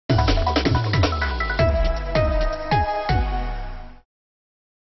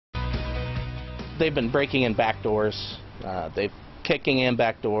they've been breaking in back doors. They've kicking in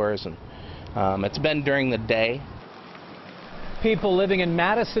back doors, and it's been during the day. People living in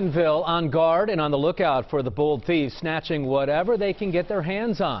Madisonville on guard and on the lookout for the bold thieves snatching whatever they can get their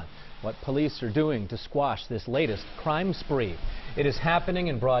hands on. What police are doing to squash this latest crime spree. It is happening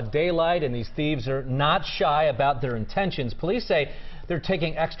in broad daylight, and these thieves are not shy about their intentions. Police say they're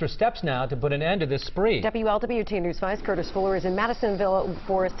taking extra steps now to put an end to this spree. WLWT News 5's Curtis Fuller is in Madisonville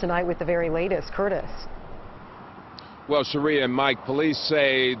for us tonight with the very latest. Curtis. Well, Sharia and Mike, police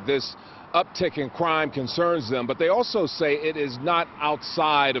say this uptick in crime concerns them, but they also say it is not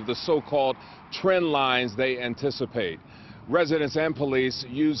outside of the so-called trend lines they anticipate. Residents and police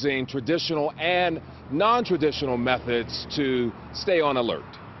using traditional and non-traditional methods to stay on alert.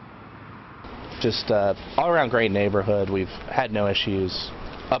 Just all around great neighborhood. We've had no issues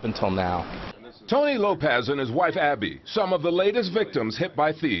up until now. Tony Lopez and his wife Abby, some of the latest victims hit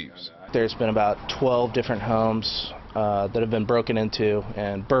by thieves. There's been about 12 different homes that have been broken into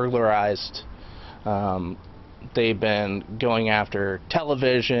and burglarized. They've been going after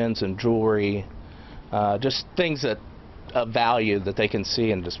televisions and jewelry, just things that of value that they can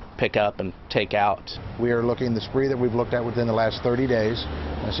see and just pick up and take out. We are looking, the spree that we've looked at within the last 30 days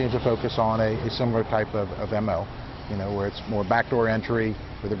seems to focus on a similar type of MO, you know, where it's more backdoor entry,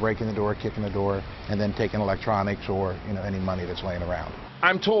 where they're breaking the door, kicking the door, and then taking electronics or, you know, any money that's laying around.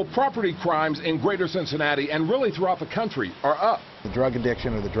 I'm told property crimes in greater Cincinnati and really throughout the country are up. The drug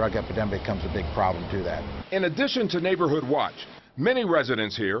addiction or the drug epidemic becomes a big problem to that. In addition to Neighborhood Watch, many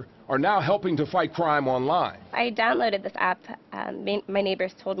residents here are now helping to fight crime online. I downloaded this app, my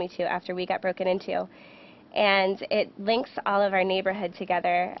neighbors told me to after we got broken into, and it links all of our neighborhood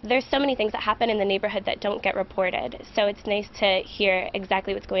together. There's so many things that happen in the neighborhood that don't get reported, so it's nice to hear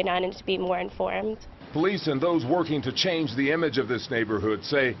exactly what's going on and to be more informed. Police and those working to change the image of this neighborhood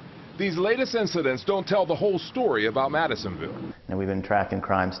say these latest incidents don't tell the whole story about Madisonville. And we've been tracking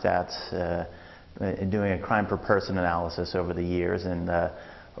crime stats, doing a crime per person analysis over the years, and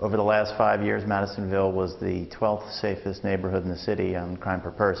over the last 5 years Madisonville was the 12th safest neighborhood in the city on crime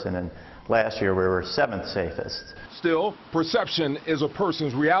per person, and last year we were 7th safest. Still, perception is a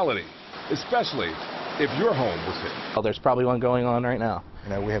person's reality, especially if your home was hit. Well, there's probably one going on right now. You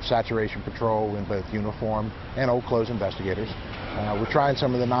know, we have saturation patrol in both uniform and old clothes investigators. We're trying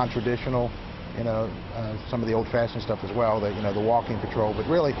some of the non-traditional, you know, some of the old-fashioned stuff as well, that, you know, the walking patrol, but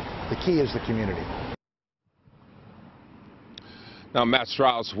really the key is the community. Now, Matt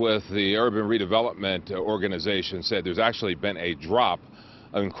Strauss with the Urban Redevelopment Organization said there's actually been a drop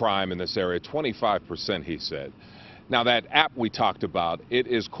in crime in this area, 25%, he said. Now, that app we talked about, it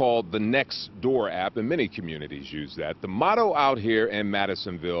is called the Next Door app, and many communities use that. The motto out here in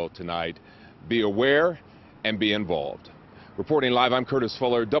Madisonville tonight, be aware and be involved. Reporting live, I'm Curtis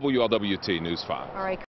Fuller, WLWT News 5. All right.